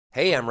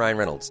Hey, I'm Ryan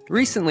Reynolds.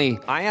 Recently,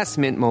 I asked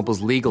Mint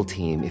Mobile's legal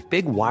team if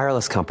big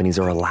wireless companies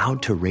are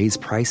allowed to raise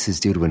prices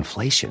due to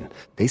inflation.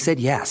 They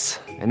said yes.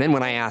 And then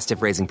when I asked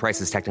if raising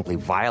prices technically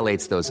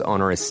violates those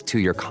onerous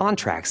two-year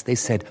contracts, they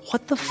said,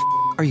 "What the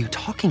are you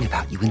talking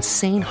about, you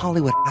insane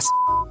Hollywood ass?"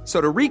 So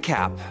to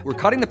recap, we're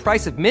cutting the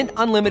price of Mint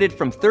Unlimited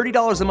from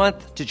 $30 a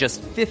month to just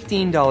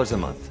 $15 a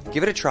month.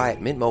 Give it a try at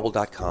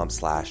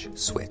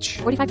mintmobile.com/switch.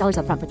 $45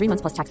 up front for 3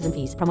 months plus taxes and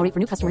fees. Promo rate for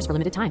new customers for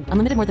limited time.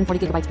 Unlimited more than 40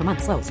 gigabytes per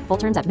month. Slows full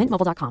terms at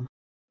mintmobile.com.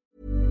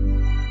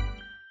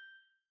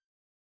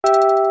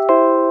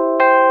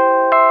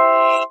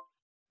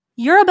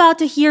 You're about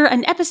to hear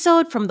an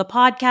episode from the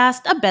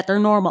podcast A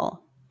Better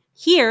Normal.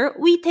 Here,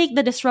 we take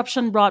the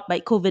disruption brought by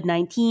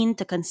COVID-19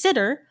 to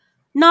consider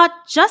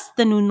not just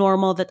the new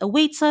normal that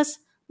awaits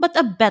us, but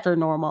a better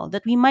normal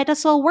that we might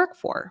as well work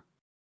for.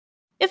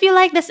 If you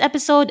like this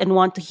episode and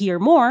want to hear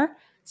more,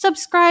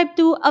 subscribe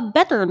to A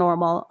Better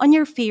Normal on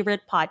your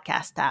favorite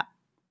podcast app.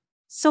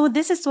 So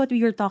this is what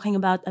we were talking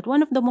about at one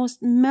of the most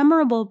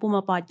memorable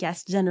Puma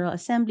Podcast General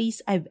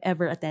Assemblies I've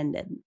ever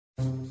attended.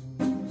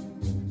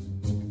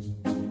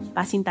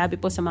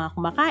 Pasintabi po sa mga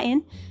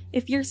kumakain.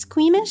 If you're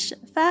squeamish,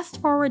 fast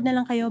forward na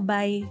lang kayo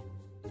by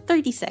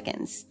 30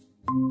 seconds.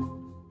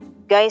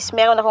 Guys,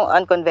 meron akong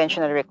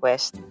unconventional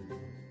request.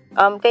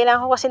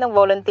 Kailangan ko kasi ng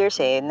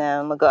volunteers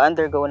na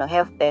mag-undergo ng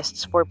health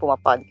tests for Puma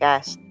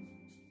Podcast.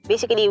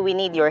 Basically, we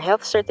need your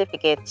health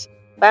certificates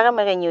para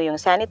ma-renew yung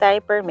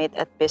sanitary permit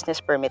at business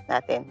permit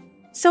natin.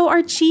 So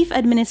our Chief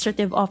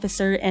Administrative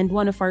Officer and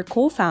one of our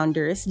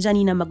co-founders,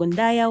 Janina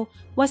Magundayaw,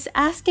 was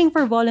asking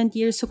for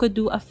volunteers who could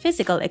do a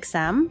physical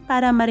exam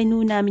para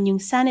ma-renew namin yung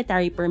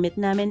sanitary permit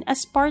namin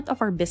as part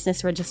of our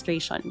business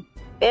registration.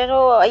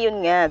 Pero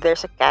ayun nga,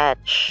 there's a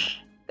catch.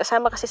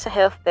 Kasama kasi sa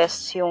health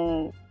tests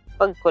yung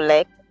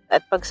pag-collect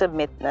at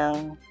pag-submit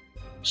ng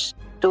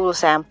stool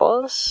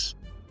samples.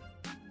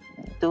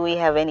 Do we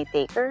have any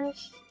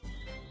takers?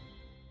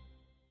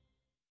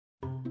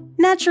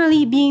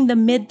 Naturally, being the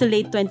mid to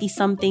late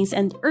 20-somethings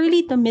and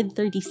early to mid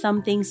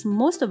 30-somethings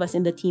most of us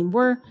in the team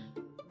were,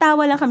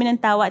 tawa lang kami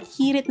ng tawa at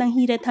hirit ng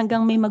hirit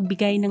hanggang may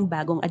magbigay ng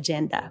bagong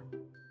agenda.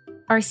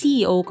 Our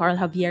CEO, Carl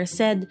Javier,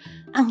 said,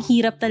 ang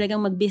hirap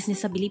talagang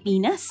mag-business sa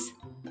Pilipinas.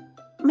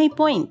 May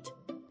point.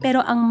 Pero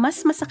ang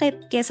mas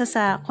masakit kesa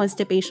sa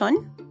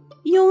constipation,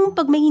 yung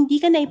pag may hindi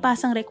ka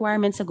naipasang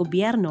requirement sa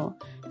gobyerno,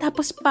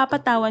 tapos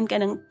papatawan ka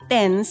ng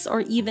tens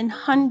or even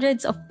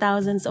hundreds of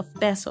thousands of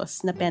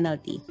pesos na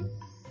penalty.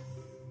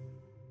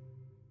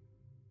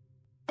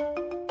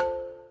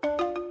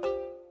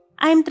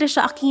 I'm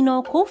Trisha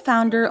Aquino,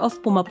 co-founder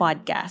of Puma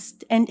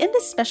Podcast, and in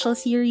this special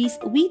series,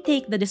 we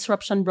take the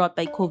disruption brought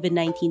by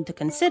COVID-19 to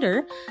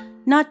consider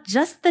not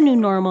just the new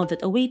normal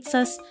that awaits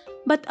us,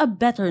 but a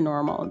better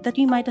normal that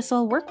we might as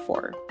well work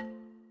for.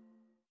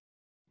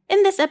 In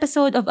this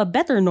episode of A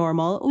Better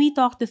Normal, we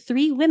talk to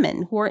 3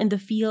 women who are in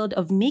the field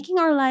of making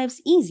our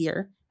lives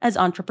easier as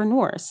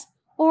entrepreneurs,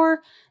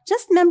 or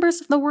just members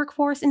of the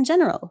workforce in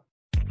general.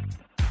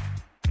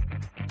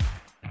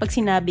 Pag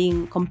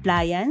sinabing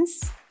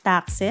compliance,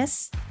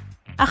 taxes,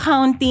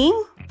 accounting,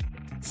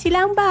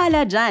 sila ang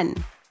bahala dyan.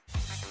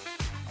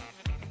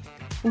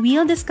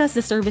 We'll discuss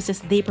the services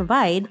they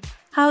provide,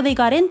 how they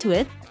got into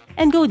it,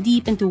 and go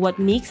deep into what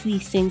makes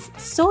these things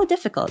so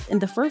difficult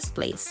in the first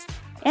place,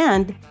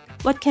 and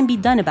what can be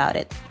done about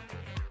it.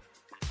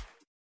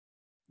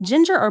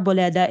 Ginger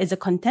Arboleda is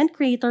a content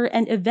creator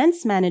and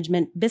events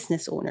management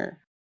business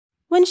owner.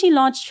 When she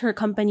launched her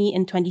company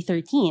in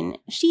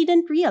 2013, she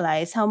didn't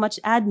realize how much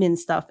admin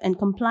stuff and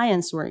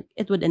compliance work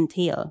it would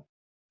entail.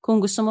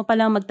 Kung gusto mo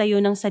palang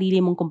magtayo ng sarili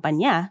mong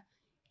kumpanya,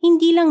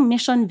 hindi lang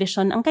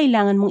mission-vision ang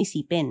kailangan mong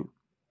isipin.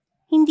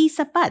 Hindi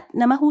sapat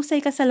na mahusay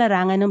ka sa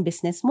larangan ng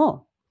business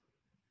mo.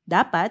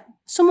 Dapat,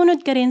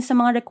 sumunod ka rin sa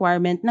mga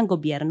requirement ng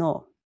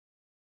gobyerno.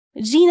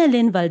 Gina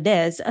Lynn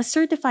Valdez, a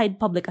certified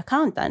public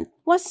accountant,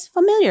 was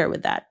familiar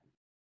with that.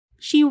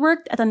 She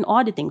worked at an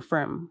auditing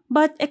firm,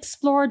 but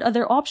explored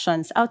other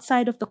options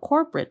outside of the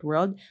corporate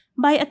world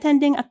by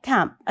attending a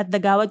camp at the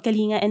Gawad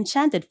Kalinga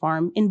Enchanted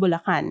Farm in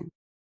Bulacan.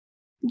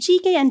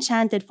 GK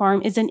Enchanted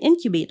Farm is an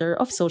incubator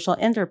of social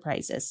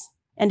enterprises,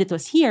 and it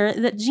was here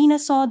that Gina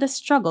saw the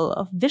struggle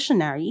of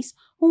visionaries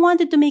who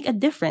wanted to make a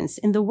difference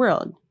in the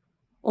world,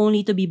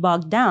 only to be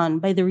bogged down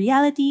by the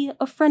reality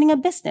of running a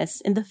business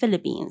in the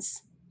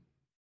Philippines.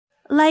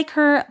 Like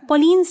her,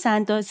 Pauline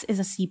Santos is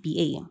a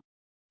CPA.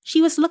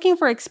 She was looking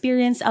for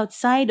experience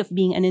outside of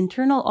being an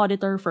internal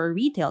auditor for a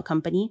retail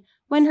company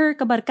when her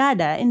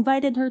kabarkada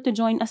invited her to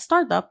join a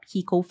startup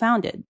he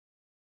co-founded.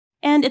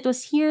 And it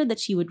was here that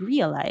she would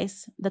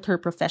realize that her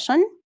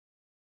profession,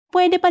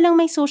 pwede palang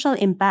may social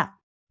impact.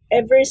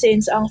 Ever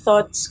since ang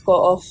thoughts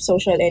ko of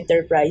social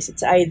enterprise,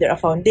 it's either a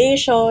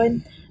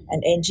foundation,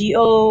 an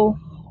NGO,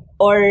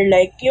 or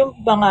like yung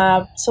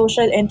mga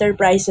social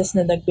enterprises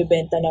na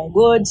nagbebenta ng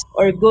goods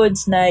or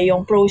goods na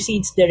yung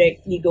proceeds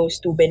directly goes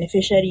to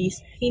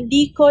beneficiaries,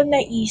 hindi ko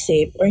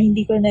naisip or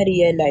hindi ko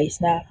na-realize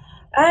na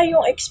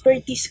yung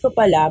expertise ko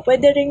pala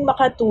pwede ring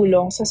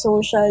makatulong sa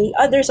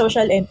other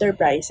social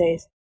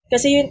enterprises.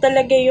 Kasi yun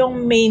talaga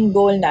yung main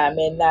goal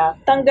namin na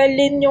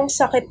tanggalin yung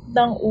sakit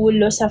ng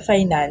ulo sa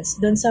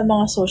finance dun sa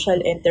mga social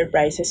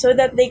enterprises so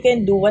that they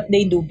can do what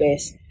they do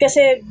best.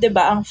 Kasi 'di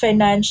ba ang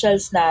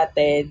financials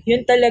natin,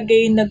 yun talaga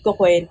yung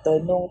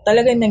nagkukwento nung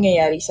talagang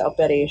nangyayari sa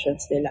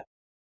operations nila.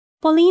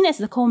 Pauline is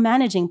the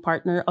co-managing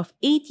partner of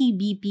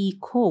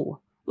ATBP Co.,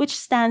 which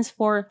stands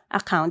for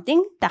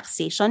Accounting,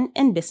 Taxation,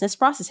 and Business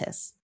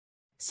Processes.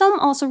 Some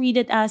also read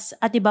it as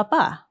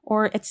Atibapa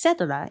or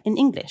etc. in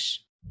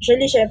English.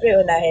 Usually, syempre,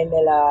 unahin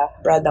nila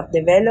product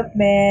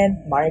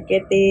development,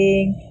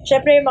 marketing,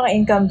 syempre yung mga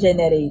income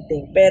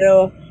generating.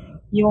 Pero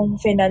yung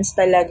finance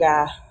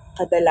talaga,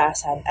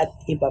 kadalasan at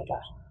iba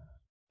pa.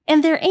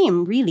 And their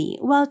aim,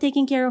 really, while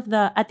taking care of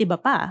the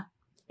Atibapa,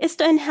 is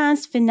to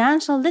enhance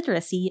financial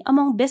literacy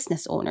among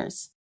business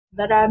owners.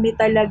 Marami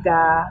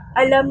talaga,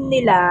 alam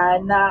nila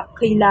na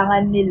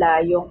kailangan nila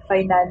yung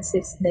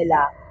finances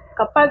nila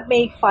kapag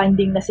may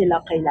funding na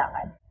silang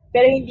kailangan.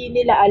 Pero hindi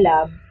nila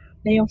alam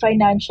na yung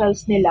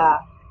financials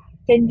nila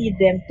can lead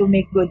them to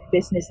make good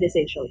business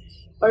decisions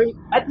or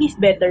at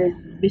least better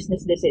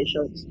business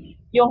decisions.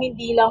 Yung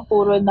hindi lang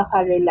puro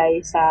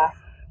nakarely sa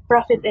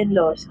profit and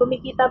loss.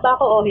 Kumikita ba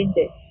ako o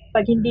hindi?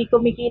 Pag hindi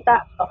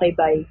kumikita, okay,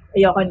 bye.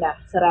 Ayoko na,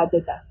 sarado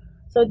na.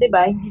 So, di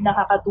ba, hindi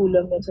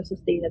nakakatulong yun sa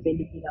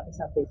sustainability ng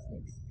isang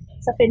business.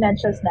 Sa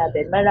financials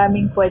natin,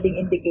 maraming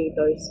pwedeng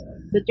indicators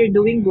that you're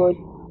doing good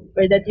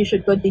or that you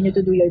should continue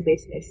to do your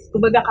business.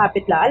 Kumbaga,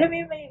 kapit lang. Alam mo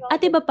yung may...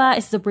 Atibapa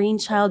is the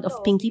brainchild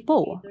of Pinky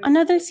Po,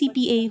 another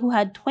CPA who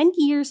had 20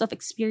 years of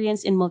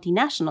experience in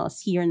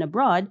multinationals here and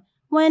abroad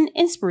when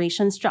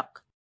inspiration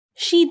struck.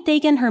 She'd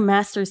taken her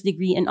master's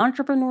degree in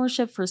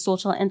entrepreneurship for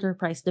social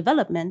enterprise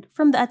development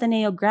from the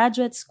Ateneo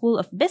Graduate School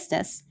of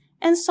Business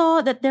and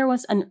saw that there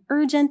was an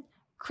urgent,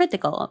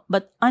 critical,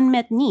 but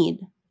unmet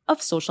need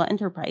of social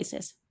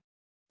enterprises.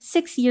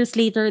 6 years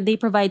later, they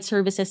provide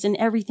services in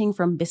everything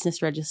from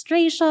business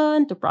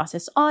registration, to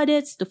process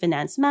audits, to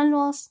finance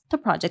manuals, to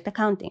project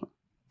accounting.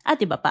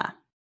 At iba pa.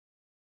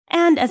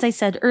 And as I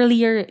said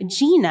earlier,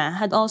 Gina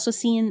had also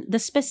seen the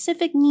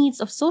specific needs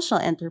of social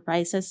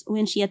enterprises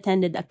when she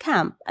attended a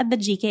camp at the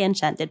GK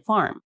Enchanted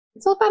Farm.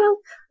 So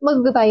parang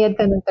magbabayad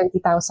ka ng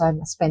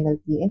 30,000 as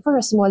penalty. And for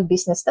a small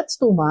business, that's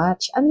too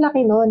much. Ang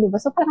laki nun, di ba?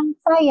 So parang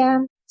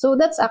sayang. So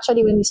that's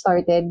actually when we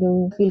started,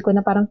 yung feel ko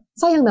na parang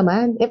sayang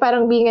naman.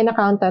 Parang being an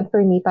accountant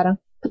for me, parang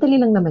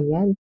patali lang naman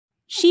yan.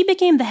 She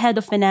became the head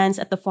of finance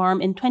at the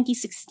farm in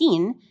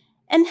 2016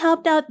 and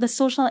helped out the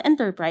social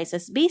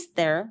enterprises based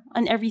there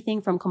on everything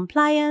from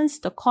compliance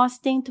to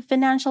costing to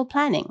financial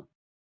planning.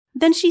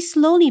 Then she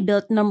slowly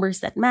built Numbers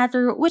That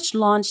Matter, which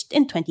launched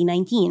in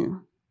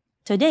 2019.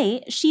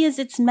 Today, she is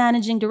its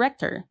managing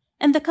director,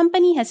 and the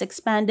company has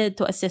expanded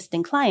to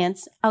assisting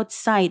clients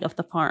outside of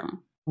the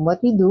farm.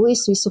 What we do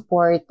is we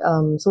support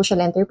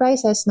social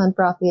enterprises,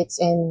 nonprofits,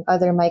 and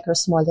other micro,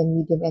 small, and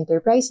medium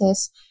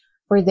enterprises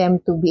for them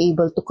to be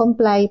able to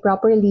comply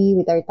properly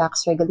with our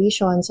tax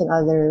regulations and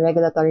other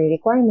regulatory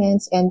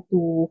requirements and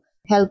to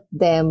help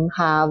them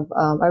have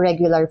a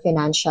regular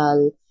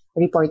financial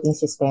reporting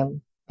system.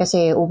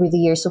 Kasi over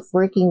the years of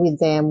working with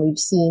them, we've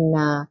seen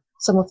na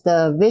some of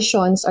the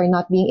visions are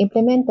not being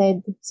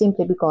implemented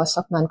simply because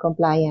of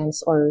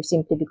non-compliance or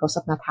simply because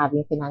of not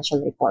having financial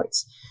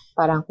reports.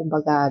 Parang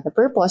kumbaga, the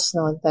purpose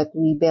that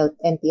we built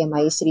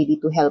NTMI is really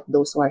to help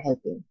those who are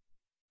helping.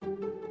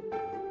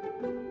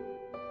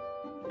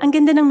 Ang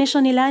ganda ng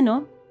mission nila,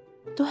 no?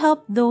 To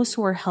help those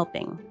who are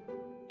helping.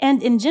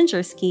 And in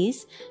Ginger's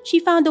case, she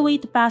found a way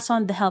to pass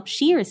on the help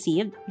she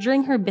received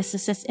during her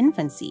business's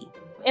infancy.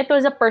 It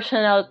was a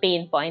personal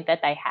pain point that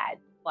I had.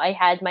 I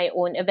had my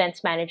own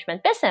events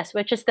management business,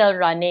 which is still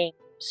running.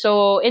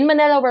 So in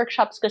Manila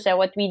Workshops, kasi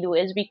what we do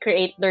is we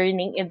create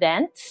learning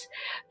events.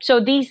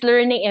 So these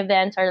learning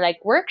events are like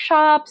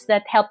workshops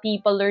that help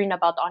people learn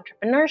about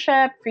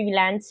entrepreneurship,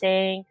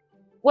 freelancing.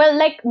 Well,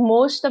 like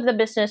most of the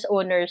business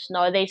owners,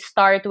 they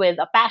start with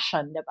a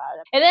passion, diba?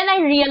 And then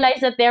I realized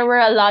that there were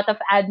a lot of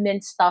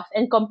admin stuff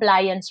and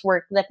compliance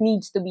work that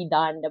needs to be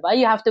done, diba?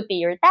 You have to pay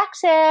your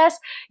taxes,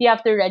 you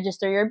have to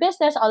register your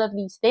business, all of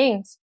these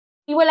things.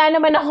 Wala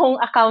naman akong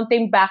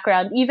accounting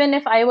background, even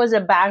if I was a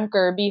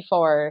banker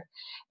before.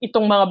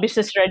 Itong mga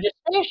business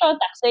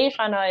registration,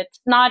 taxation, it's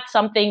not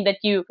something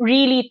that you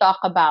really talk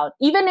about.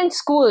 Even in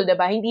school,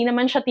 diba? Hindi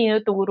naman siya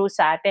tinuturo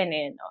sa atin,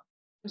 no?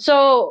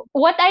 So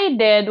what I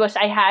did was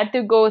I had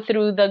to go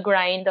through the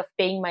grind of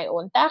paying my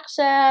own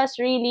taxes,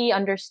 really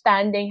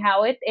understanding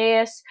how it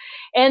is.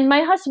 And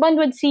my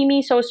husband would see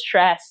me so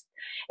stressed.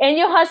 And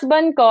yung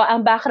husband ko,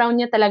 ang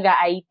background niya talaga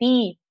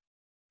IT.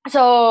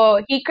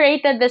 So he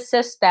created this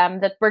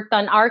system that worked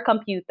on our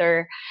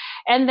computer,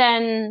 and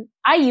then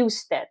I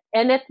used it,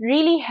 and it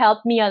really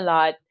helped me a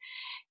lot.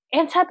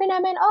 And sabi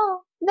namin,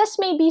 this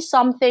may be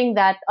something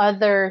that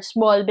other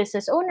small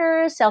business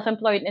owners,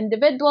 self-employed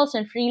individuals,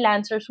 and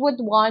freelancers would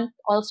want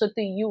also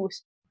to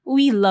use.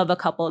 We love a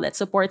couple that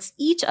supports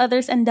each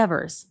other's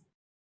endeavors.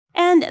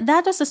 And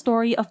that was the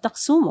story of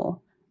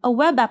Taxumo, a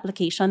web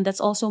application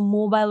that's also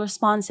mobile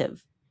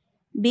responsive.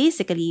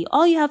 Basically,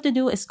 all you have to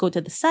do is go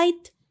to the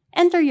site,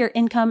 enter your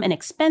income and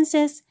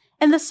expenses,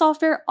 And the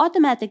software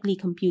automatically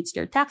computes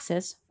your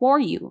taxes for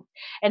you.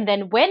 And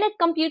then when it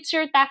computes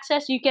your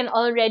taxes, you can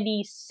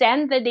already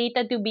send the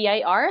data to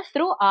BIR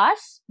through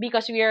us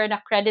because we are an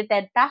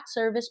accredited tax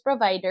service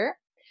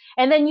provider.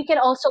 And then you can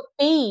also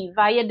pay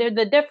via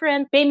the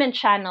different payment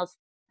channels.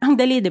 Ang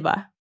dali, di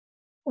ba?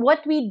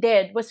 What we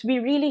did was we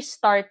really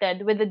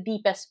started with the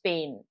deepest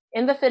pain.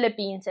 In the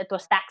Philippines, it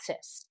was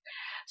taxes.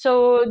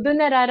 So, doon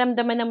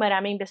nararamdaman ng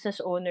maraming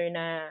business owner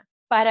na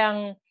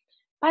parang,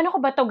 paano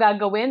ko ba ito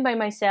gagawin by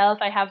myself?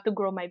 I have to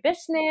grow my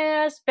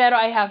business, pero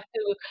I have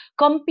to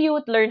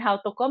compute, learn how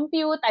to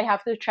compute. I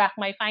have to track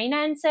my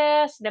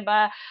finances,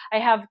 diba? I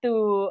have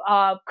to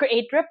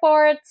create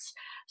reports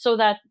so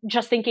that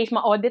just in case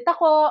ma-audit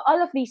ako,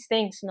 all of these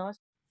things, no?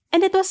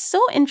 And it was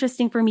so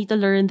interesting for me to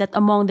learn that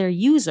among their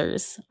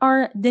users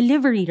are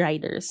delivery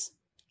riders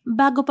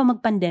bago pa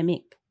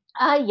mag-pandemic.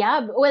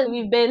 Yeah. Well,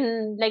 we've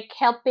been like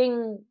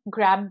helping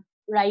Grab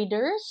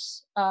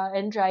riders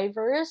and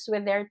drivers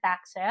with their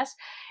taxes.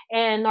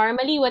 And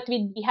normally what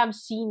we have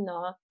seen,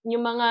 no,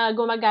 yung mga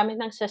gumagamit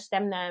ng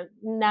system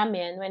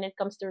namin when it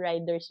comes to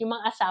riders, yung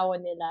mga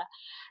asawa nila.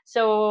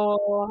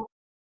 So,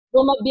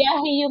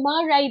 bumabiyahe yung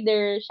mga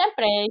riders,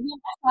 syempre,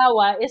 yung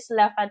asawa is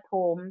left at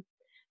home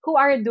who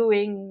are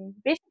doing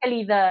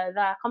basically the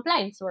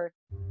compliance work.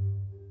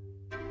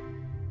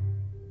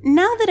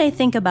 Now that I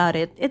think about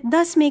it, it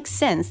does make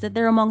sense that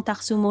they're among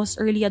Taxumo's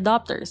early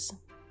adopters.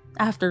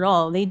 After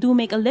all, they do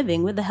make a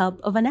living with the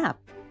help of an app.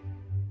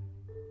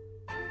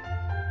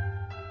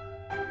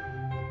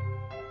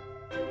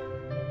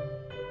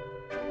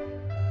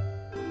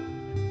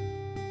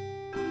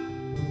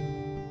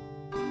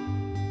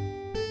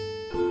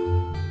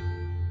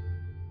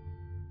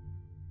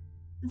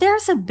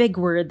 There's a big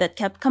word that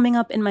kept coming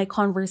up in my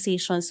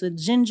conversations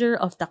with Ginger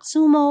of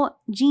Taxumo,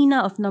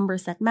 Gina of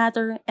Numbers That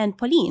Matter, and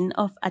Pauline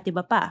of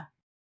Atibapa.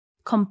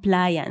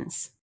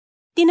 Compliance.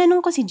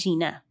 Tinanong ko si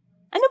Gina,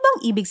 ano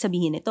bang ibig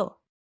sabihin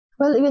nito?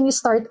 Well, when you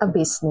start a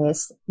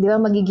business, di ba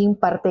magiging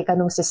parte ka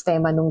ng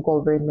sistema ng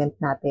government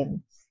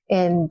natin.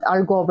 And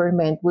our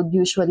government would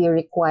usually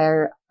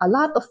require a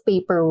lot of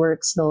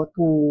paperwork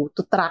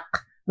to track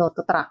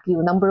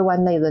you. Number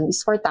one na yun is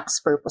for tax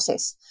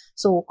purposes.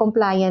 So,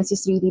 compliance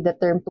is really the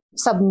term to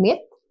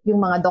submit yung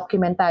mga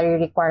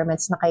documentary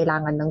requirements na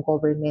kailangan ng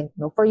government,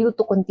 for you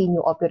to continue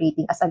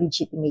operating as a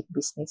legitimate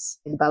business.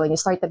 Diba? When you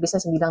start a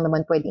business, hindi lang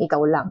naman pwedeng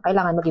ikaw lang.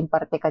 Kailangan maging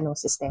parte ka ng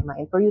sistema.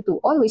 And for you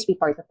to always be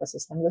part of the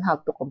system, you'll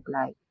have to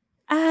comply.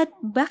 At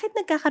bakit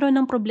nagkakaroon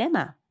ng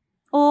problema?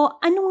 O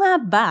ano nga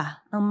ba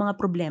ang mga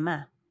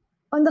problema?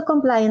 On the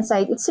compliance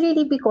side, it's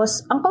really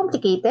because ang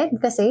complicated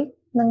kasi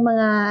ng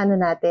mga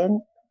natin,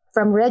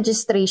 from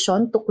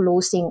registration to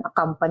closing a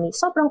company.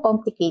 Sobrang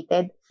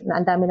complicated. Na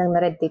ang dami ng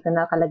na-red tape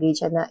na nakalagay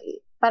dyan na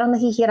parang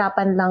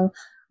nahihirapan lang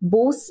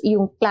both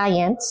yung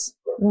clients,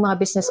 yung mga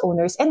business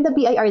owners, and the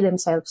BIR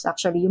themselves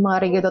actually, yung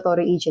mga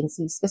regulatory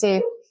agencies. Kasi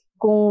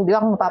kung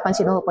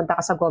mapapansin mo, punta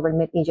ka sa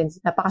government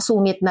agency,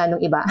 napakasungit na nung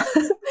iba.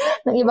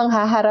 ng ibang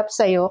haharap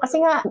sa'yo.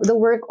 Kasi nga, the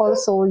work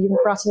also, yung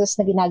process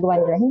na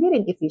ginagawa nila, hindi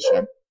rin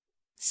efficient.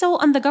 So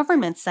on the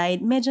government side,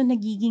 medyo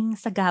nagiging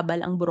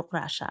sagabal ang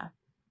burokrasya.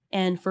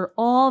 And for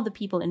all the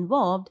people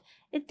involved,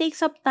 it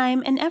takes up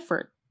time and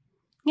effort.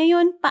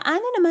 Ngayon,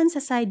 paano naman sa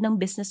side ng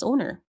business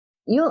owner?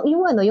 Yung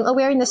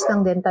awareness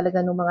lang din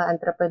talaga ng mga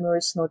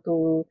entrepreneurs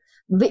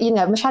yun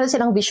nga, masyado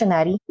silang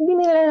visionary.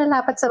 Hindi nila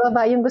nalapat sa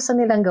baba yung gusto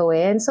nilang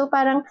gawin. So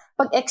parang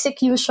pag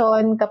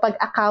execution,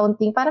 kapag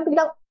accounting, parang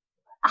biglang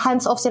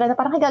hands off sila na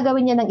parang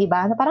gagawin niya ng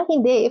iba. Na parang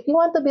hindi. If you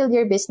want to build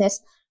your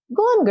business,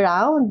 go on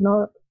ground,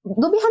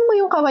 Dubihan mo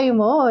yung kamay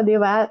mo, di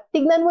ba?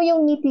 Tignan mo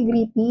yung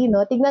nitty-gritty,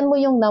 Tignan mo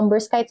yung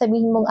numbers, kahit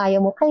sabihin mong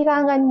ayaw mo,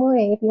 kailangan mo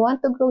eh. If you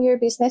want to grow your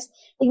business,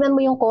 tignan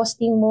mo yung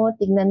costing mo,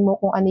 tignan mo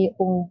kung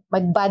kung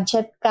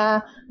mag-budget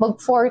ka,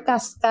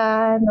 mag-forecast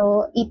ka,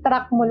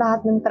 i-track mo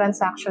lahat ng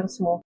transactions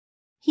mo.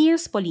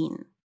 Here's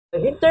Pauline.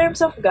 In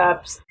terms of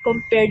gaps,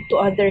 compared to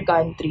other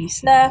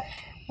countries, na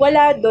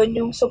wala doon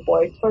yung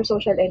support for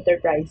social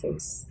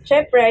enterprises.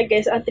 Siyempre, I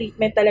guess, ang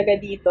treatment talaga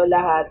dito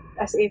lahat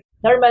as if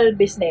normal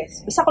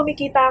business. Basta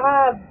kumikita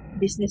ka,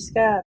 business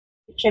ka.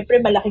 Siyempre,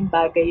 malaking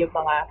bagay yung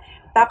mga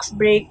tax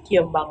break,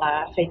 yung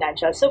mga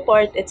financial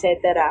support,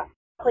 etc.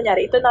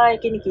 Kunyari, ito na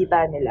yung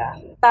kinikita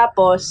nila.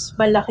 Tapos,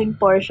 malaking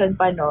portion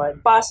pa nun,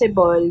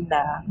 possible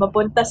na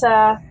mapunta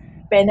sa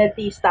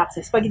penalties,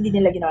 taxes, pag hindi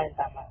nila ginawa ng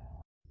tama.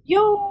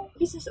 Yung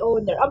business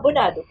owner,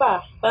 abonado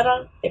pa.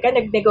 Parang, teka,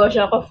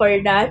 nagnegosyo ako for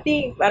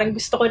nothing. Parang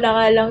gusto ko na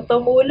nga lang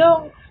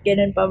tumulong.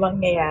 Ganun pa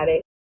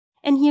mangyayari.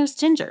 And here's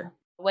Ginger.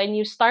 When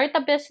you start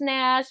a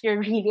business, you're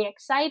really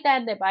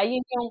excited, diba?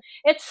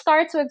 It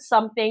starts with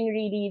something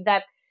really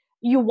that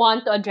you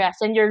want to address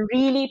and you're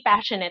really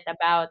passionate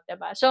about,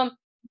 diba? So,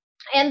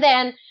 and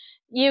then,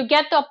 you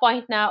get to a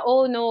point na,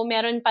 oh no,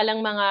 meron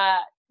palang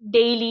mga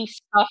daily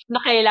stuff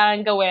na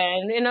kailangan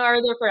gawin in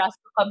order for us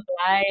to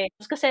comply.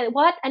 Kasi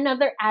what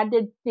another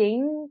added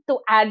thing to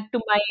add to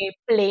my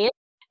plate?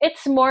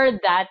 It's more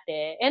that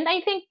And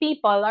I think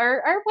people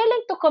are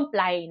willing to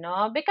comply,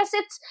 because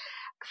it's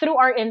through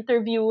our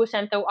interviews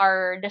and through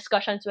our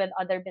discussions with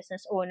other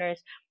business owners,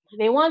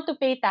 They want to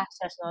pay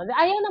taxes, no?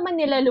 Ayaw naman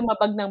nila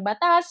lumabag ng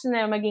batas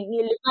na maging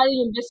illegal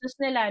yung business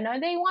nila,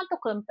 no? They want to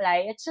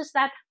comply. It's just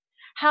that,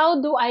 how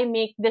do I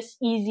make this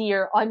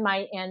easier on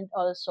my end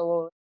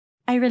also?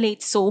 I relate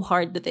so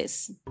hard to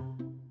this.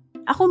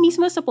 Ako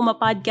mismo sa Puma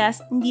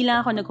Podcast, hindi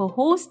lang ako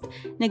nag-host,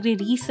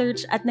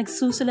 nagre-research at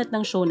nagsusulat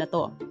ng show na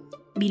to.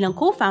 Bilang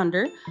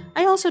co-founder,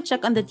 I also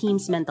check on the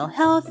team's mental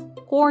health,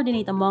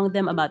 coordinate among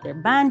them about their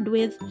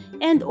bandwidth,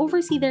 and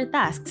oversee their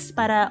tasks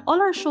para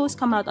all our shows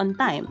come out on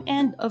time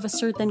and of a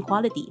certain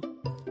quality.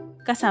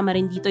 Kasama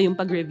rin dito yung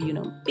pag-review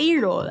ng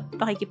payroll,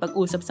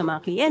 pakikipag-usap sa mga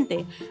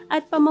kliyente,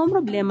 at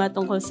pamomroblema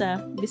tungkol sa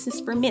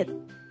business permit.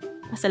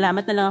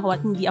 Pasalamat na lang ako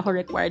at hindi ako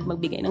required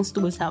magbigay ng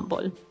stool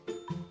sample.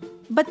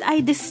 But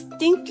I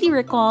distinctly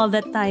recall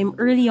that time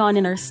early on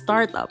in our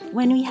startup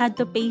when we had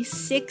to pay 6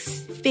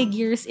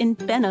 figures in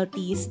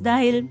penalties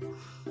dahil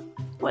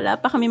wala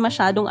pa kami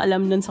masyadong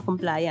alam nun sa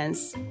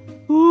compliance.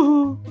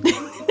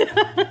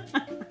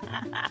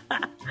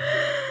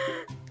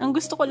 Ang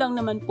gusto ko lang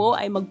naman po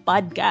ay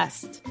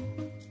mag-podcast.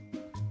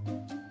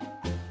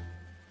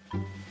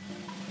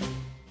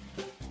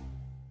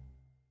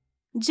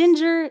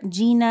 Ginger,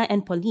 Gina,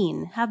 and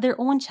Pauline have their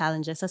own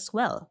challenges as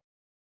well.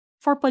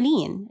 For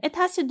Pauline, it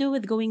has to do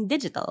with going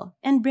digital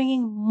and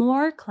bringing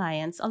more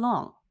clients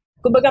along.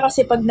 Kumbaga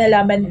kasi pag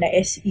nalaman na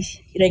SE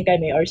rin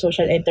kami or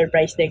social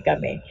enterprise din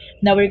kami,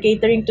 na we're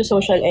catering to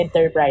social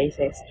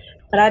enterprises,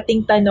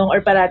 parating tanong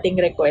or parating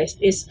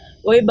request is,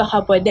 uy,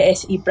 baka pwede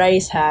SE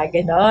price ha,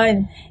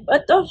 ganon.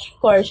 But of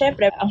course,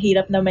 syempre, ang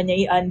hirap naman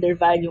niya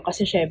i-undervalue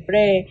kasi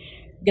syempre,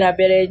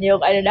 grabe rin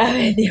yung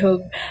namin,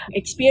 yung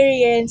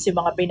experience, yung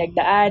mga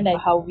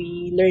pinagdaanan, how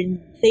we learn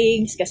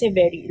things, kasi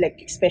very,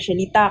 like,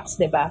 especially tax,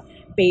 diba?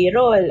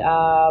 Payroll,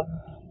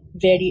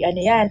 very,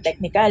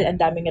 technical, ang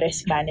daming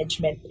risk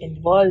management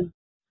involved.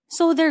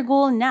 So their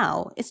goal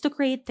now is to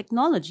create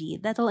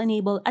technology that'll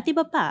enable at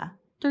iba pa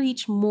to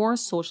reach more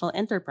social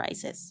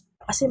enterprises.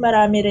 Kasi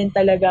marami rin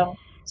talagang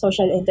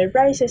social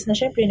enterprises na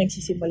syempre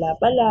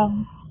nagsisimula pa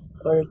lang,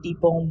 or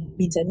tipong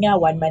minsan nga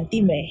one-man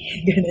team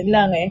ganun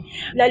lang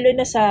lalo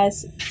na sa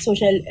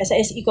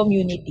SE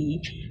community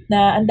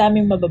na ang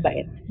daming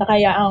mababait na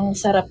kaya ang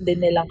sarap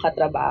din nilang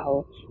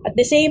katrabaho at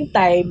the same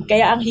time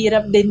kaya ang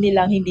hirap din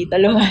nilang hindi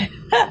talungan.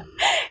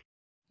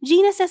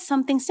 Gina says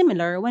something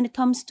similar when it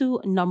comes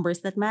to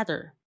numbers that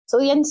matter.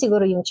 So yan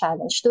siguro yung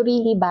challenge, to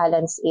really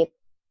balance it,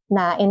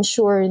 na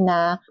ensure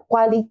na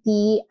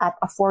quality at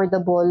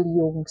affordable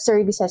yung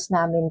services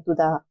namin to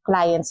the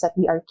clients that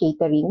we are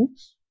catering,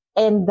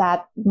 and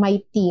that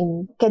my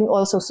team can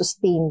also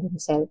sustain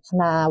themselves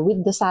na with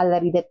the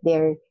salary that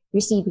they're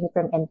receiving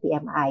from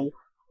NPMI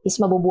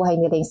is mabubuhay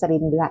nila yung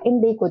sarili nila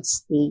and they could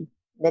stay,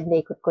 then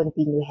they could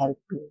continue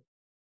helping.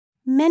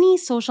 Many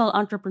social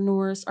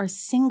entrepreneurs are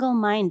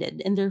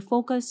single-minded in their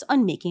focus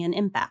on making an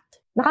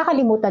impact.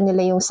 Nakakalimutan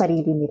nila yung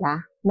sarili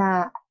nila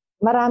na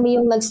marami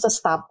yung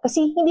nagsa-stop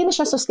kasi hindi na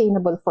siya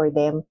sustainable for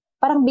them.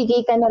 Parang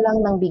bigay ka na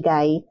lang ng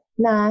bigay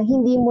na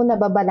hindi mo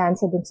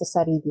nababalansa dun sa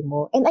sarili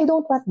mo. And I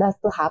don't want that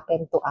to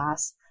happen to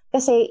us.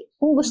 Kasi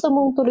kung gusto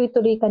mong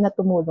tuloy-tuloy ka na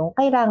tumulong,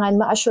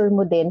 kailangan ma-assure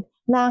mo din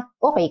na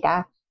okay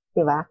ka.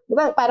 Diba?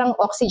 Diba? Parang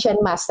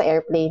oxygen mask sa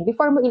airplane.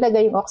 Before mo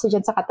ilagay yung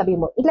oxygen sa katabi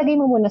mo, ilagay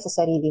mo muna sa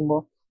sarili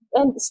mo.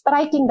 And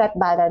striking that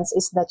balance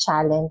is the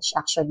challenge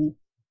actually.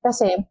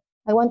 Kasi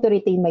I want to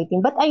retain my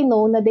team. But I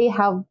know na they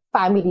have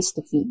families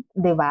to feed,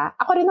 di ba?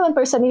 Ako rin naman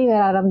personally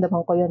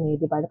nararamdaman ko yun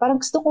di ba? Parang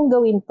gusto kong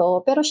gawin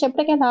to, pero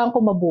syempre kailangan ko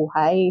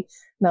mabuhay,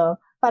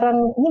 no?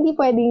 Parang hindi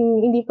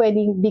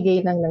pwedeng bigay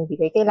lang ng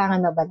bigay.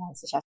 Kailangan na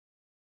balance siya.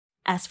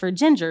 As for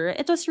Ginger,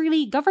 it was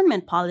really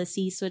government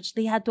policies which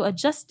they had to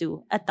adjust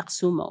to at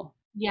Taxumo.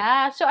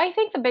 Yeah, so I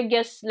think the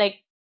biggest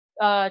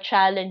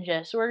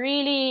challenges were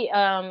really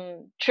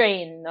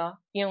trained,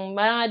 no? Yung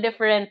mga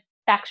different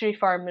tax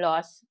reform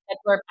laws that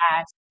were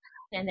passed.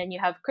 And then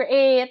you have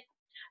CREATE.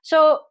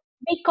 So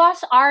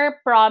because our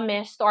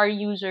promise to our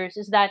users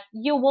is that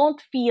you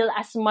won't feel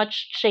as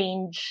much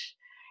change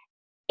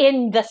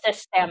in the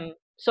system.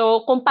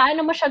 So kung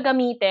paano mo siya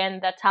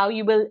gamitin, that's how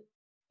you will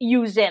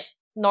use it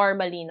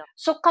normally. No?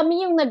 So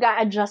kami yung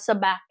nag-a-adjust sa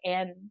back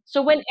end.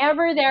 So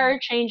whenever there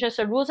are changes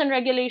or rules and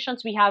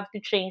regulations, we have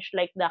to change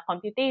like the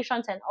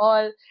computations and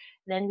all.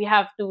 Then we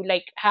have to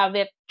have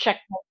it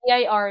checked by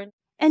PIR.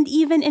 And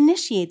even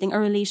initiating a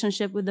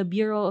relationship with the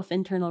Bureau of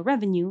Internal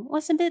Revenue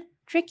was a bit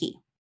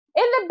tricky.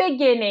 In the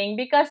beginning,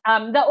 because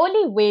the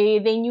only way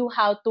they knew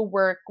how to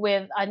work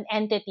with an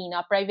entity,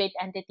 a private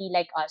entity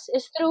like us,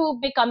 is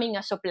through becoming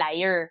a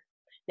supplier.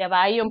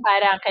 Diba? Yung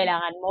parang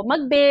kailangan mo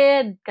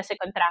mag-bid kasi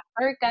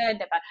contractor ka,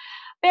 diba?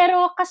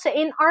 Pero kasi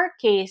in our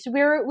case,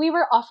 we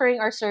were offering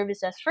our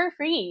services for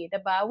free,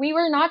 diba? We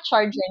were not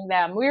charging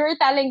them. We were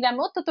telling them,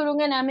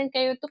 tutulungan namin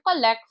kayo to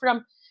collect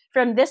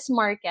from this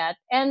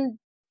market, and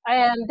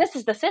this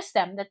is the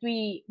system that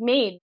we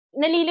made.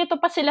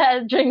 Nalilito pa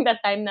sila during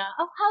that time na,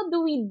 how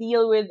do we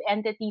deal with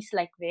entities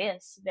like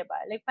this?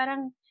 Diba? Like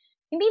parang,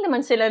 hindi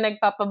naman sila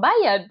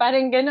nagpapabayad.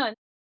 Parang ganon.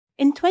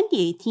 In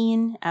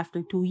 2018,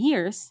 after 2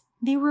 years,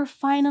 they were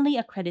finally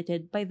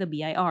accredited by the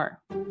BIR.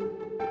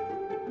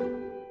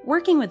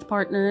 working with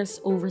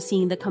partners,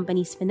 overseeing the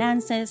company's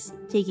finances,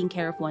 taking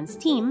care of one's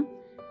team,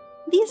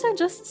 these are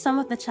just some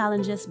of the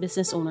challenges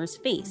business owners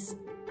face.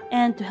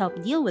 And to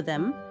help deal with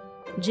them,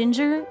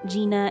 Ginger,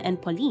 Gina,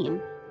 and Pauline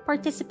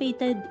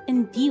participated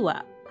in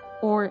DIWA,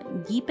 or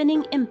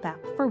Deepening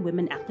Impact for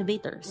Women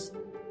Activators.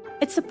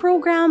 It's a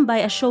program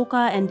by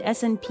Ashoka and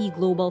S&P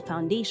Global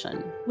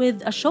Foundation, with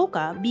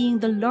Ashoka being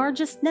the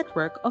largest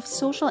network of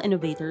social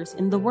innovators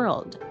in the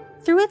world.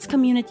 Through its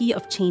community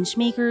of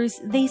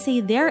changemakers, they say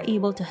they're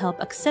able to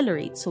help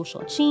accelerate social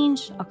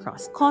change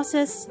across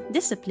causes,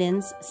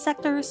 disciplines,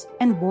 sectors,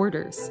 and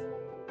borders.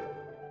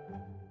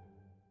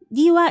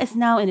 DIWA is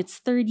now in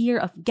its third year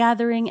of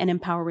gathering and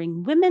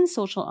empowering women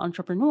social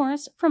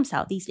entrepreneurs from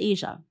Southeast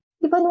Asia.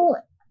 Di ba nung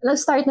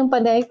nag-start ng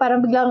pandemic,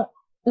 parang biglang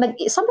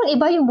sobrang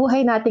iba yung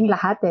buhay nating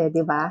lahat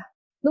di ba?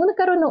 Nung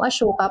nagkaroon ng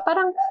Ashoka,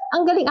 parang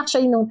ang galing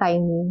actually nung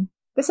timing.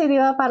 Kasi di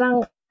ba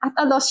parang at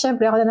a loss,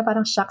 syempre ako na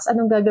parang shocks,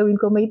 anong gagawin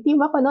ko? May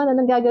team ako noon,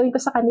 anong gagawin ko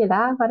sa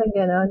kanila? Parang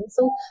gano'n.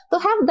 So, to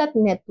have that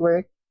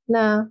network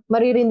na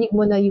maririnig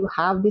mo na you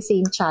have the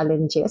same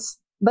challenges,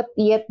 but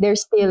yet they're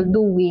still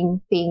doing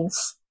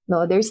things,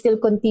 no? They're still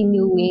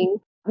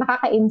continuing.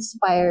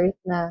 Nakaka-inspire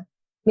na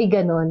may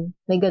ganon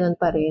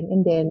pa rin.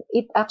 And then,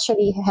 it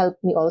actually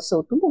helped me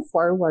also to move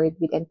forward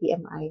with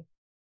NPMI.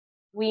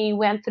 We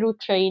went through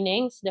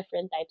trainings,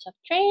 different types of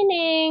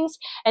trainings,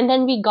 and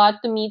then we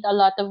got to meet a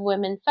lot of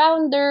women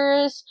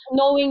founders.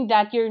 Knowing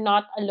that you're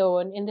not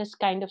alone in this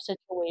kind of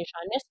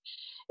situation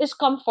is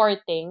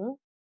comforting.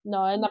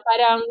 No, na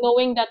parang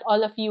knowing that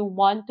all of you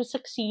want to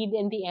succeed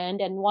in the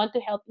end and want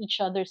to help each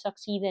other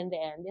succeed in the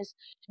end is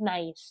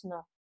nice.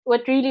 No,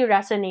 what really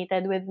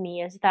resonated with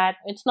me is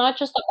that it's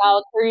not just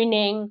about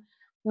earning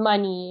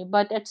money,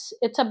 but it's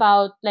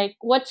about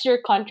like what's your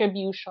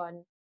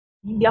contribution.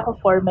 Hindi ako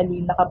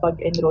formally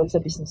nakapag-enroll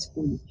sa business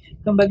school.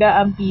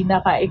 Kumbaga, ang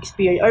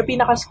pinaka-experience or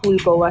pinaka-school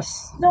ko was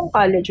nung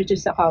college, which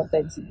is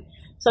accountancy.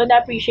 So,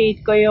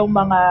 na-appreciate ko yung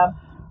mga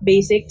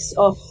basics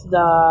of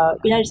the,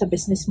 kunyari sa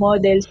business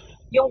models,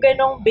 yung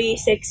ganong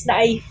basics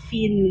na I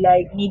feel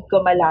like need ko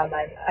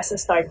malaman as a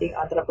starting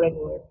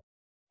entrepreneur.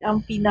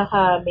 Ang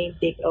pinaka-main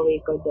takeaway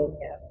ko doon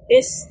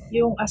is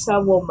yung as a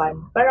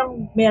woman,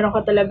 parang meron ka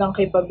talagang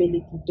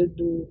capability to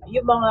do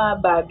yung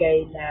mga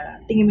bagay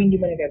na tingin mo hindi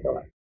mo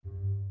nagagawa.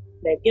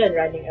 Like yun,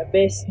 running a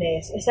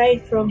business.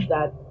 Aside from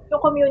that,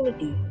 yung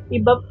community,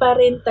 iba pa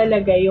rin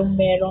talaga yung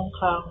meron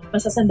kang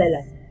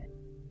masasandalan.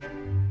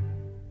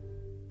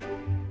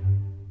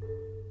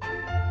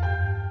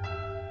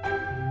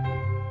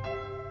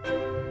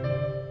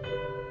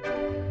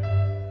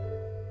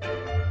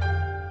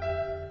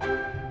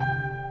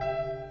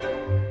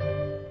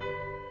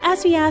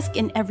 As we ask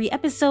in every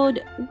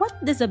episode, what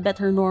does a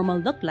better normal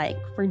look like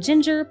for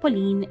Ginger,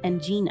 Pauline, and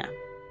Gina?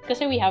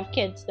 Kasi we have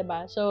kids,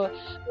 diba? So,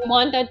 we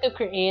wanted to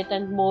create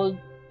and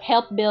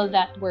help build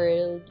that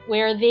world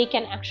where they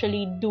can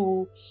actually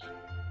do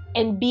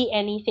and be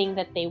anything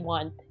that they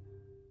want.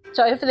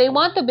 So, if they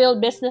want to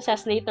build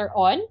businesses later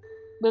on,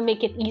 we'll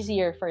make it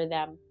easier for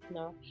them.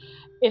 No?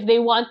 If they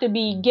want to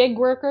be gig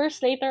workers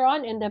later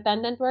on,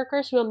 independent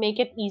workers, we'll make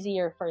it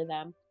easier for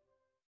them.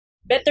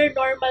 Better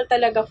normal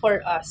talaga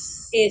for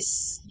us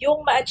is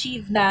yung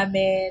ma-achieve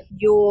namin,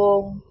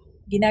 yung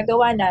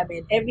ginagawa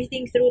namin,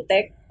 everything through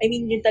tech. I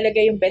mean, yun talaga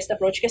yung best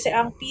approach kasi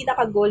ang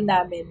pinaka-goal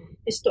namin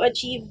is to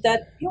achieve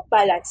that yung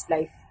balanced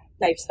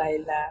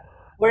lifestyle na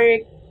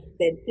work,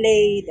 then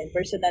play, then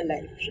personal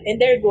life. And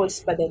their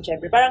goals pa din,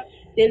 syempre. Parang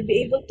they'll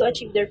be able to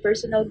achieve their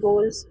personal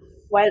goals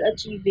while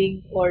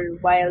achieving or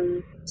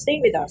while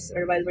staying with us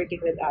or while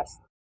working with us.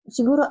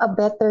 Siguro a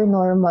better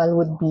normal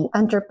would be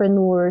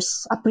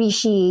entrepreneurs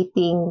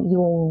appreciating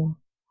yung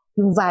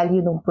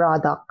value ng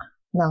product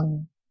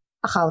ng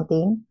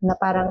accounting, na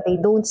parang they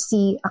don't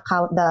see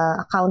the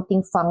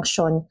accounting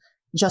function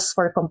just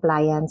for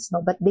compliance,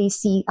 no, but they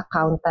see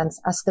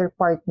accountants as their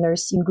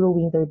partners in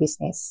growing their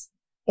business.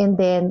 And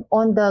then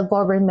on the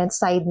government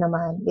side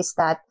naman is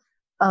that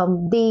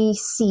they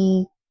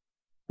see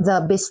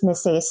the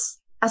businesses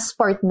as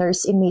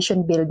partners in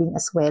nation building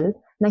as well,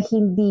 na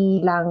hindi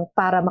lang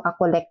para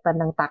makakolekta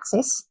ng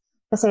taxes.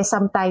 Kasi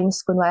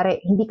sometimes, kunwari,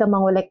 hindi ka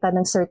mangolekta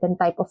ng certain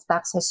type of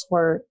taxes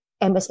for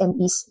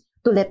MSMEs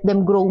to let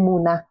them grow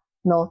muna,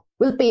 no?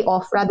 Will pay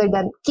off rather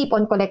than keep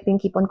on collecting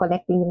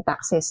yung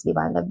taxes, di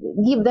ba?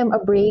 Give them a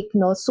break,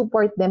 no?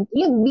 Support them.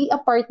 Yun, be a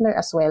partner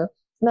as well.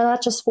 Na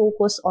not just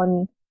focus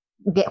on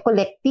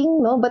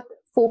collecting, no? But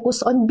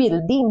focus on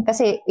building.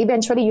 Kasi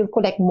eventually, you'll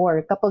collect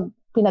more kapag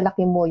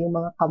pinalaki mo yung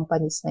mga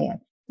companies na yan.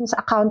 Sa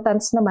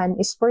accountants naman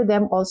is for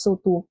them also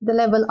to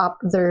level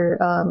up their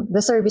the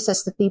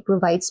services that they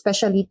provide,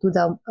 especially to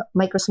the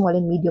micro, small,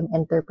 and medium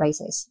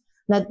enterprises.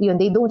 Not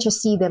yun, they don't just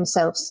see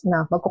themselves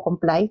na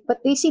magko-comply, but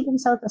they see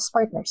themselves as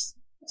partners.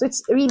 So it's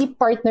really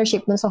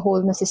partnership no, sa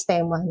whole na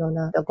sistema, no,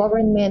 na the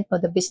government,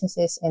 no, the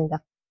businesses, and the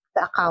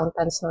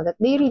accountants, no, that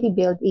they really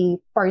build a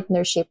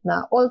partnership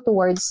na all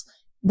towards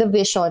the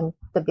vision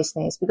of the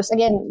business. Because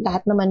again,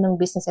 lahat naman ng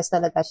businesses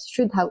talaga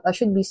should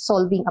be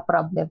solving a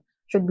problem,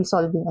 should be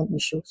solving an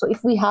issue. So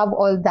if we have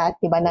all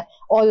that, diba, na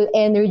all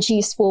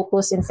energy is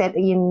focused in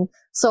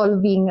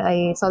solving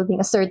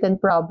a certain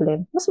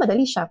problem, mas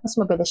madali siya, mas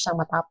mabilis siyang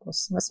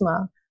matapos,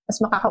 mas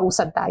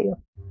makakausad tayo.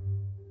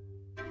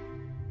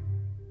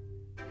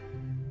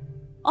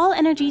 All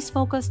energy is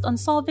focused on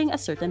solving a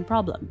certain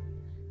problem.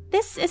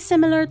 This is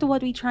similar to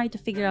what we try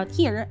to figure out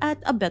here at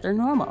A Better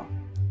Normal.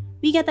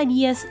 We get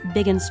ideas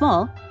big and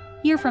small,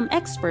 hear from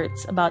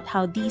experts about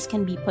how these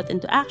can be put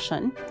into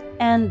action,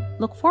 and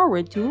look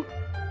forward to,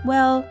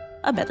 well,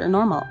 a better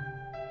normal.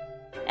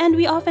 And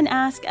we often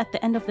ask at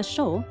the end of the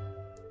show,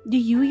 do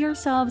you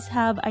yourselves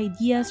have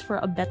ideas for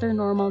a better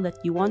normal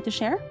that you want to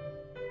share?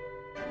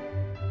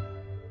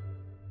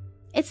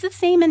 It's the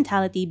same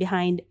mentality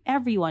behind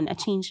Everyone a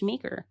Change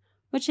Maker,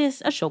 which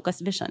is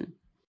Ashoka's vision.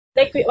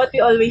 Like what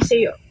we always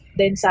say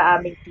din sa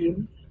aming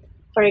team,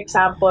 for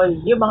example,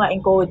 yung mga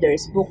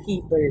encoders,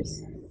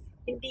 bookkeepers,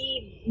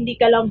 hindi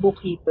ka lang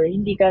bookkeeper,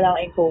 hindi ka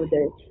lang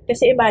encoder.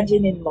 Kasi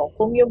imaginein mo,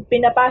 kung yung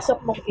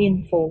pinapasok mong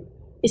info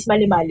is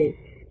mali-mali,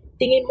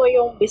 tingin mo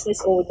yung business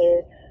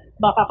owner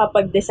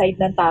makakapag-decide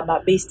ng tama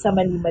based sa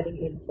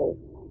mali-maling info.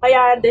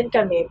 Kaya din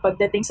kami,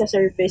 pagdating sa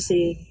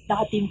servicing,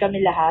 naka-team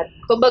kami lahat.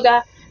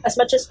 Kumbaga, as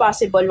much as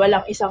possible,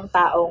 walang isang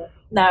taong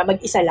na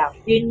mag-isa lang.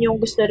 Yun yung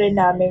gusto rin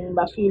namin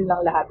ma-feel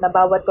ng lahat, na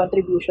bawat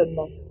contribution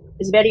mo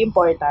is very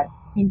important.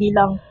 Hindi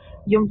lang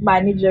yung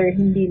manager,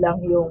 hindi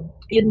lang yung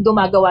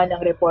gumagawa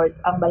ng report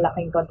ang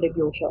malaking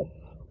contribution.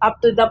 Up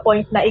to the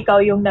point na ikaw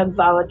yung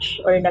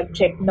nag-vouch or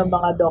nag-check ng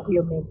mga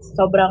documents.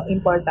 Sobrang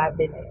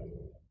importante na yun.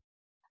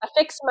 A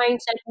fixed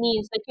mindset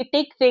means that you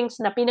take things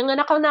na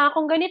pinanganak ko na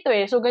akong ganito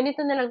so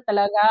ganito na lang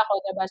talaga ako,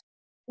 diba?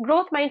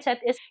 Growth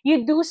mindset is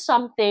you do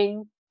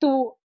something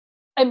to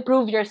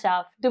improve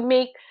yourself, to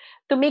make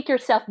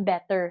yourself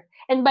better.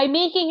 And by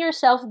making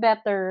yourself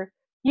better,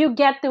 you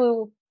get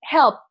to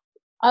help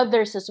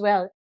others as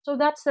well. So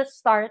that's the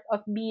start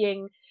of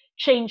being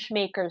change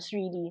makers,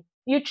 really.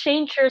 You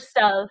change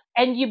yourself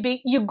and you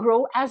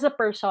grow as a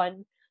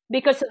person,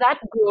 because that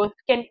growth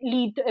can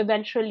lead to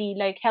eventually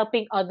like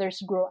helping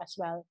others grow as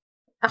well.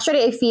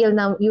 Actually, I feel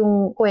na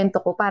yung kwento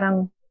ko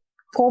parang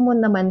common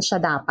naman siya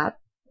dapat.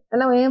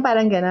 Alam mo yun,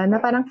 parang gano'n, na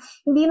parang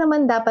hindi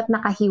naman dapat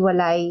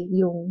nakahiwalay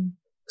yung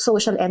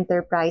social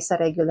enterprise sa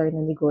regular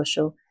na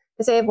negosyo.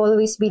 Kasi I've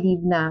always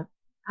believed na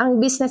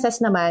ang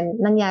businesses naman,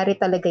 nangyari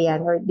talaga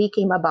yan or they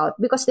came about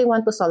because they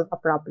want to solve a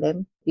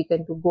problem. We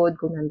can do good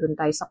kung nandun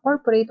tayo sa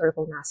corporate or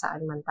kung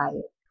nasaan man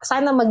tayo.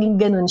 Sana maging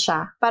ganun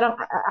siya. Parang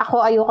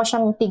ayoko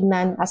siyang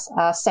tignan as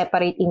a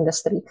separate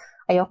industry.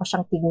 Ayoko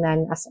siyang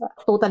tignan as a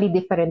totally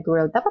different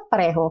world. Dapat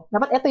pareho.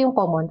 Dapat ito yung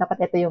common.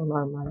 Dapat ito yung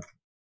normal.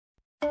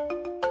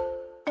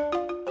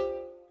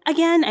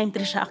 Again, I'm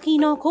Trisha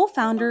Aquino,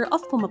 co-founder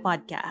of Puma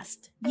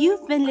Podcast.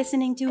 You've been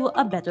listening to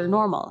A Better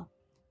Normal.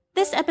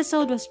 This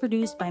episode was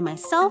produced by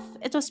myself.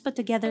 It was put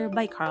together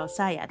by Carl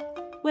Sayat,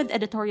 with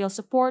editorial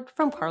support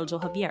from Carl Jo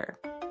Javier.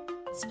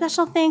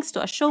 Special thanks to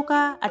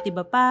Ashoka,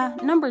 Atiba Pa,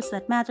 Numbers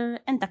That Matter,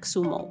 and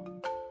Taksumo.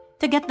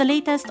 To get the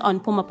latest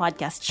on Puma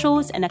Podcast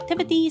shows and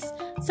activities,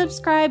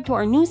 subscribe to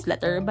our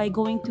newsletter by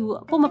going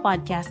to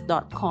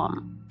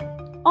pumapodcast.com.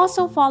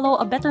 Also follow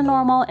A Better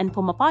Normal and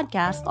Puma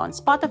Podcast on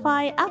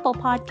Spotify, Apple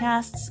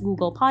Podcasts,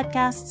 Google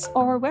Podcasts,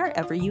 or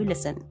wherever you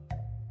listen.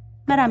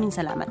 Maraming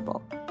salamat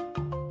po.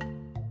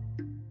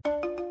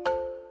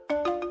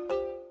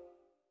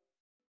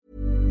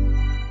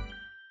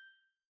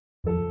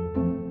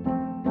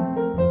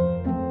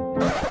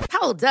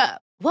 Hold up.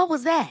 What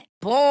was that?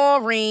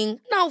 Boring.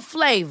 No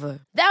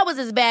flavor. That was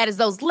as bad as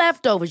those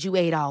leftovers you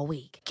ate all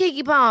week.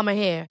 Keke Palmer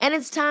here, and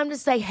it's time to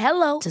say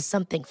hello to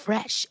something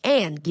fresh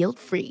and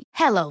guilt-free.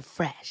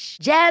 HelloFresh.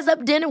 Jazz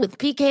up dinner with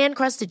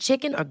pecan-crusted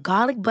chicken or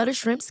garlic butter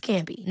shrimp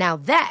scampi. Now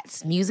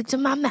that's music to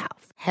my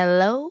mouth.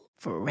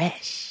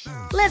 HelloFresh.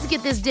 Let's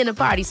get this dinner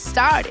party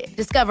started.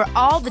 Discover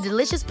all the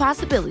delicious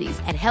possibilities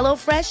at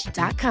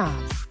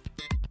HelloFresh.com.